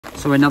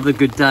So another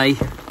good day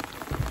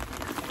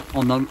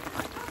on the...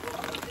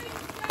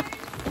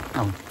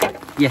 Oh,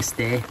 yes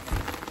dear.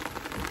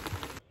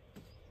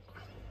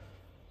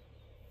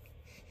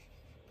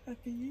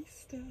 Happy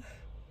Easter.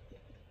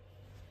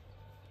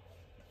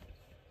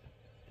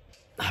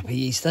 Happy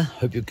Easter.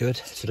 Hope you're good.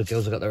 So the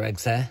girls have got their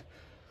eggs there.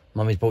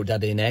 Mummy's brought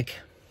Daddy an egg.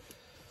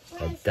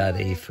 But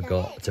Daddy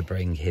forgot to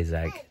bring his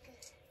egg.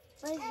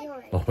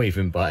 Or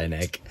even buy an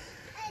egg.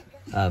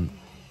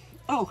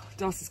 Oh,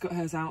 Darcy's got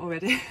hers out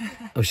already.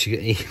 Oh, she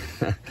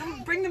got...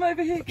 Bring them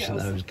over here,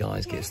 girls. Those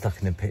guys get stuck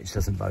in the pitch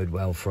doesn't bode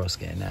well for us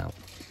getting out.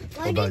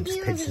 Although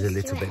this pitch is a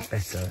little bit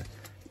better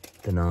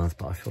than ours,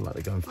 but I feel like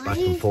they're going back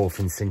and forth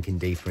and sinking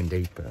deeper and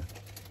deeper.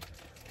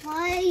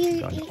 Why are you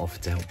going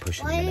off to help push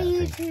them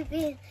in, I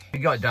think. You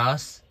got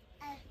Das?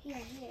 here.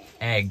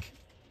 Egg.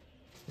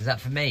 Is that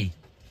for me?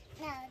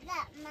 No,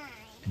 that's mine.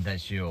 And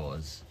that's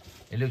yours.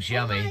 It looks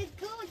yummy. Oh my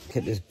God. Look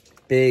at this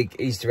big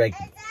Easter egg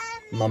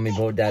Mummy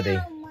bought Daddy.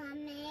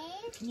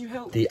 Can you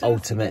help The Darcy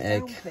ultimate down,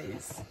 egg.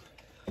 please?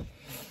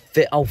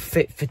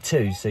 Fit for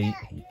two, so you...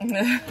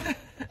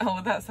 Oh,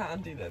 well, that's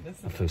handy then,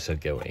 isn't I it? feel so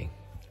guilty.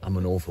 I'm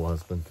an awful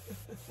husband.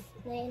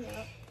 Mama,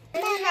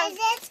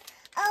 this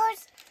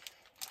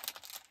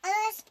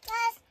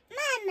that's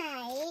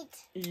mermaid.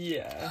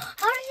 Yeah.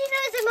 How did you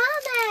know it's a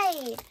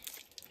mermaid?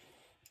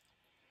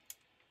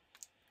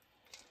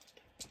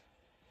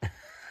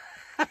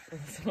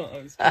 That's what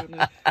I was doing.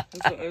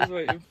 That's what I was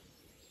waiting.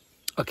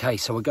 Okay,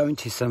 so we're going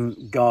to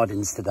some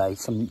gardens today.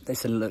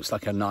 This looks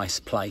like a nice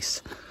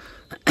place.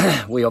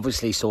 We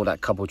obviously saw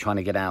that couple trying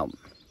to get out.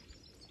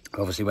 We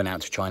obviously went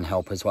out to try and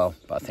help as well,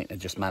 but I think they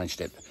just managed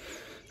it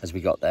as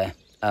we got there.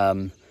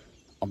 I'm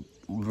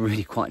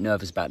really quite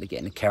nervous about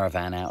getting the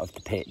caravan out of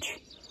the pitch.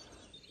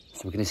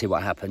 So we're going to see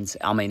what happens.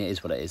 I mean, it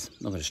is what it is. I'm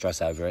not going to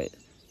stress over it.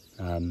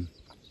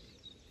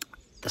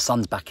 The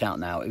sun's back out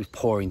now. It was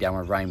pouring down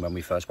with rain when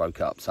we first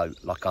woke up. So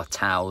like our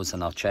towels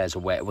and our chairs are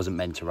wet. It wasn't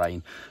meant to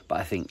rain.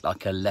 But I think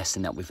like a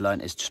lesson that we've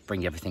learned is just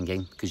bring everything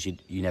in, because you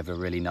never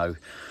really know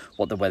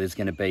what the weather's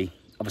going to be.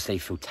 Obviously I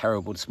feel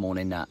terrible this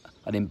morning that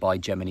I didn't buy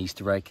Gem an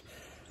Easter egg.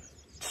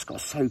 Just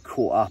got so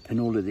caught up in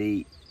all of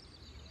the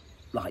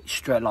like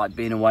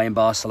being away in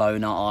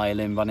Barcelona,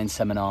 Ireland, running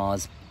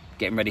seminars,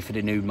 getting ready for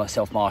the new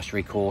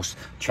self-mastery course,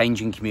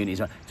 changing communities.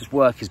 Just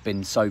work has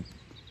been so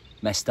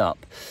messed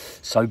up,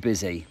 so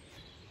busy.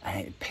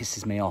 And it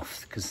pisses me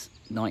off because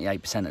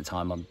 98% of the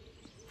time I'm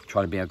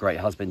trying to be a great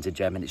husband to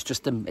Gem, and it's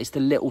the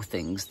little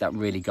things that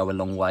really go a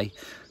long way.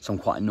 So I'm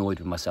quite annoyed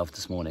with myself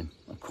this morning.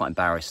 I'm quite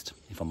embarrassed,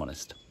 if I'm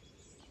honest.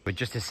 We're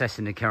just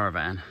assessing the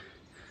caravan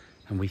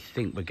and we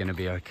think we're going to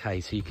be okay.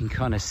 So you can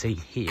kind of see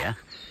here.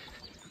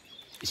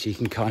 So you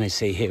can kind of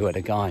see here where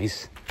the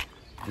guys,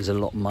 there's a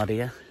lot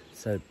muddier.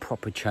 So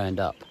proper churned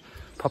up,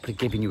 properly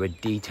giving you a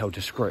detailed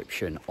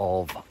description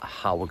of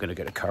how we're going to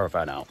get the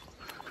caravan out.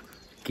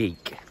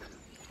 Geek.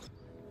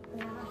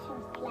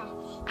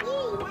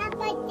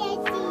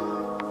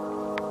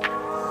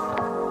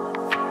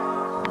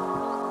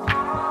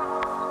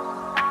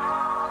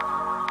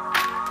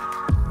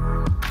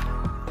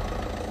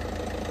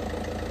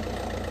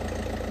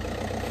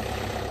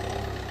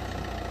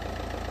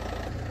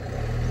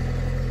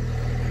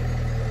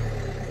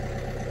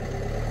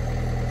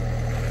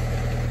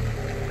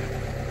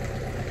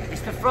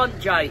 It's the front,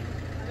 Jay.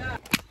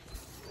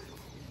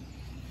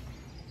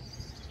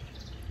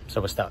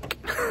 So we're stuck.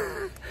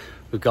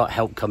 We've got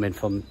help coming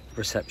from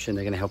reception.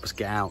 They're going to help us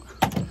get out.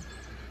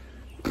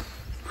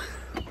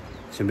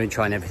 So we've been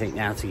trying everything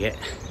now to get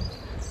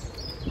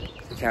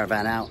the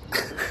caravan out.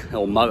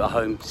 Or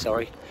motorhome,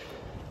 sorry.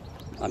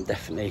 I'm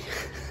definitely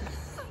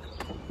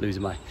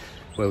losing my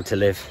will to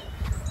live.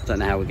 Don't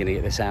know how we're going to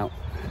get this out.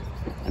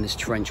 And there's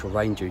torrential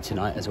rain due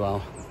tonight as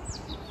well.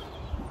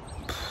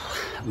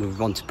 We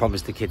want to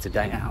promise the kids a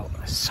day out.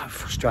 It's so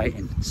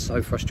frustrating,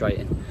 so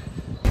frustrating.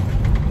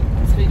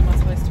 What speed am I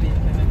supposed to be at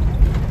the moment?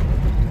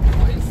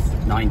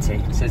 90.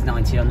 It says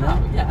 90 on there.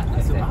 Oh, yeah,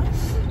 that's all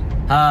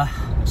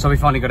right. So we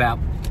finally got out.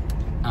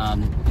 I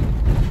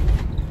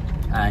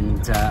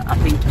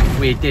think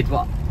we did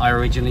what I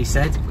originally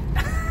said.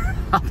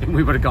 I think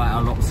we would have got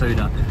out a lot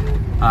sooner.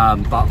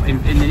 But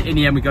in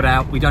the end, we got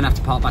out. We don't have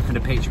to park back on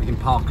the pitch. We can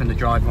park on the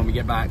drive when we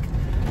get back.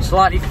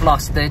 Slightly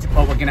flustered,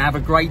 but we're going to have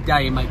a great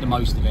day and make the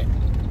most of it.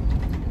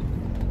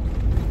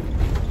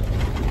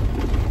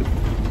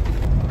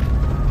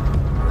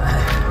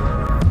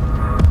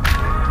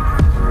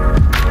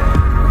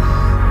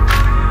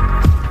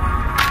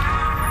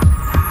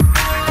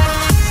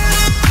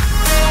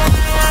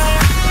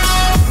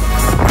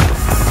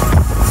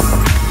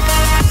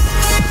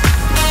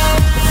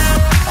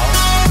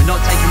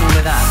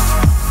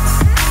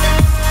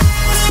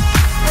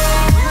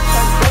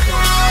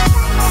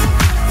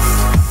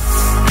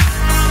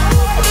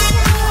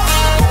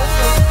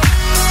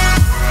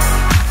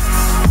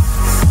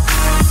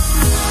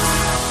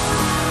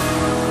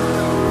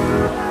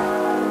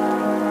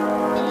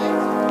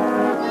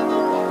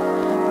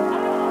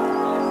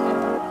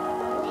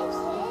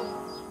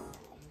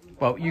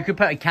 Well, you could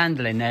put a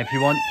candle in there if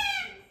you want.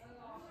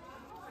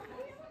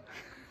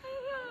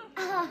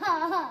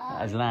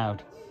 That is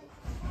loud.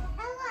 I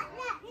like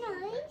that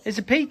noise. It's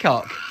a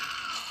peacock.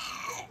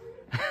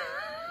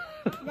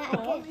 That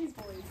good.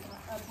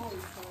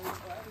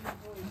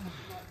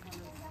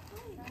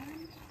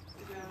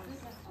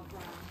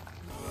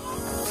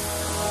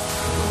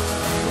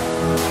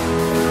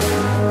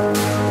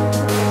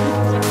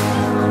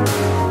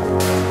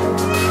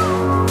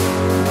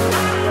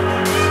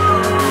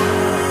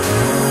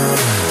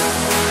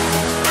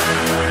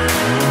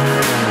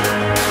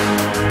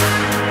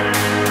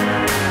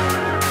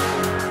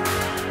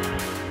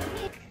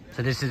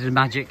 So this is a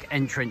magic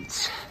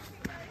entrance.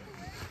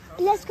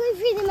 Let's go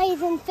through the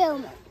maze and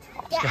film it.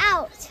 Get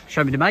out.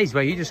 Show me the maze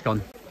where you just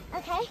gone.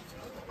 Okay.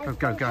 Go,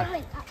 go, go.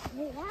 Going up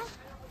through there.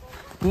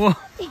 Whoa,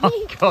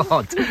 oh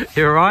God,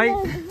 you alright?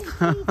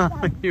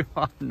 You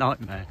are a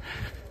nightmare.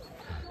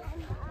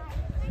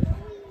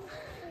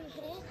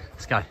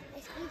 Let's go.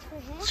 Let's squeeze through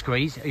here.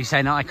 Squeeze? Are you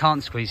saying that I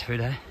can't squeeze through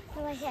there?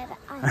 No, I said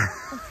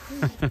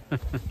that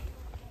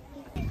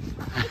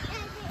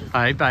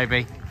Hey,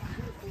 baby.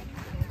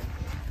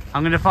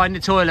 I'm going to find the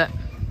toilet.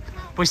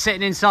 We're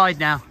sitting inside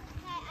now.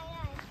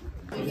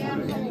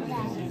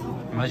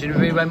 Imagine if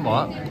we went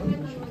what?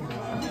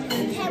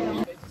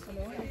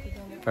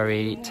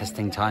 Very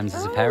testing times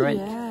as a parent.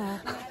 Yeah.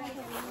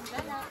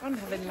 I'm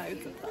having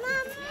loads of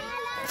that.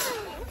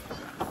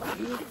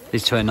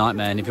 These two are a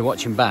nightmare, and if you're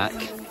watching back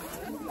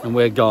and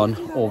we're gone,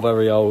 or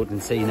very old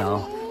and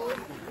senile,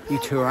 you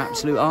two are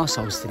absolute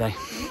arseholes today.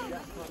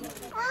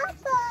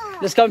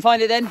 Let's go and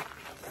find it then.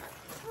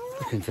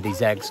 Looking for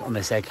these eggs on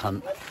this egg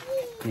hunt.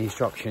 The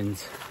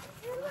instructions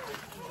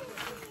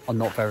are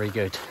not very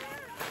good.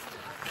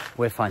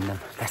 We'll find them.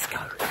 Let's go.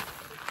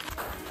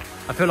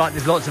 I feel like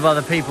there's lots of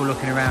other people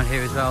looking around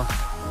here as well.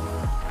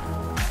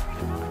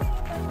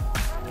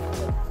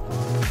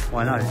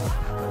 Why not?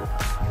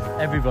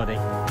 Everybody.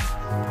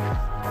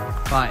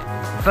 Right,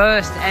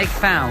 first egg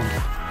found.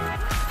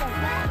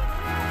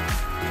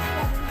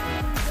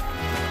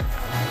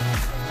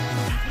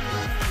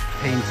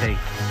 P&T.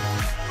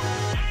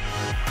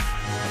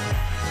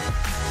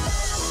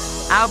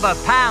 Alba,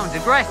 pound,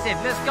 aggressive,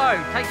 let's go,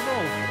 take them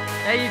all.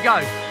 There you go,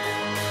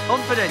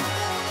 confidence.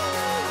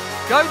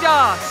 Go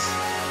Das!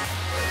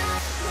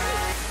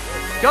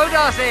 Go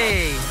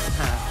Darcy!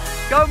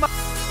 Go Ma.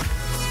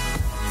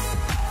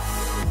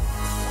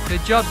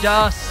 Good job,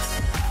 Das.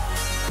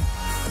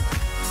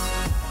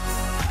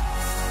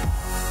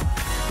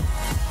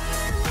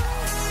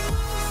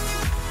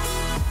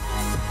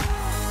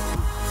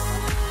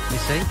 You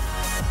see?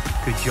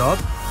 Good job.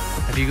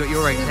 Have you got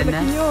your eggs in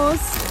there?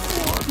 Yours.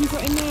 What have you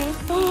got in there?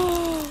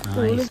 Oh,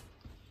 Nice.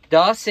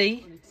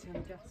 Darcy.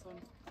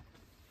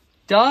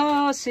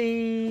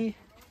 Darcy.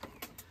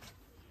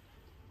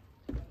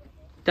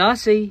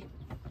 Darcy.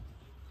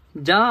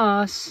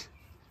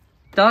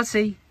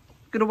 Darcy.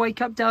 Gonna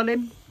wake up,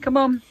 darling. Come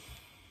on.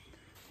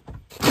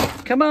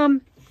 Come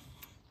on.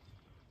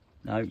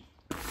 No.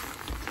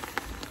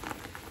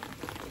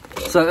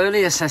 So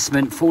early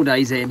assessment, 4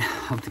 days in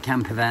of the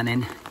camper van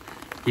in.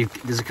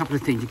 There's a couple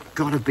of things. You've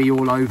got to be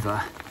all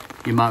over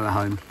your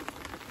motorhome.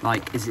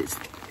 Like,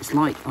 it's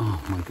like,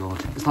 oh my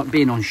God. It's like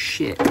being on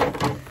ship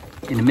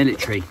in the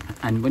military.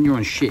 And when you're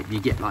on ship, you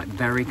get like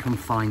very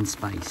confined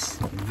space.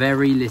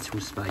 Very little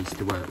space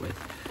to work with.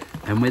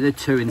 And with a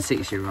 2- and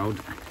 6-year-old,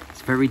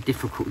 it's very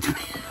difficult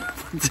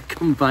to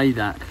convey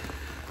that.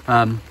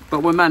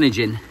 But we're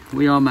managing.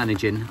 We are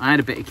managing. I had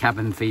a bit of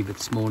cabin fever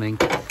this morning.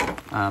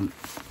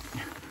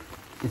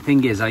 The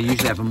thing is, I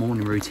usually have a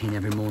morning routine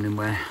every morning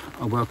where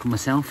I work on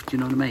myself. Do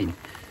you know what I mean?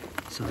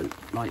 So,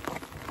 like,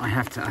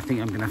 I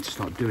think I'm going to have to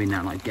start doing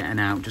that, like getting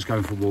out, just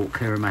going for a walk,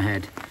 clearing my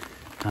head.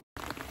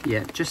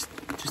 Yeah, just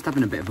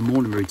having a bit of a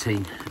morning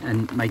routine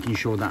and making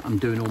sure that I'm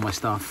doing all my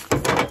stuff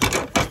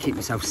to keep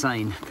myself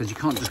sane, because you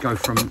can't just go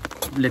from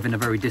living a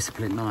very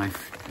disciplined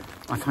life.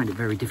 I find it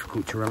very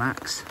difficult to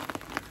relax.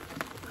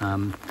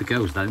 The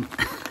girls don't.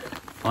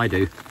 I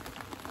do.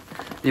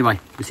 Anyway,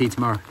 we'll see you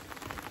tomorrow.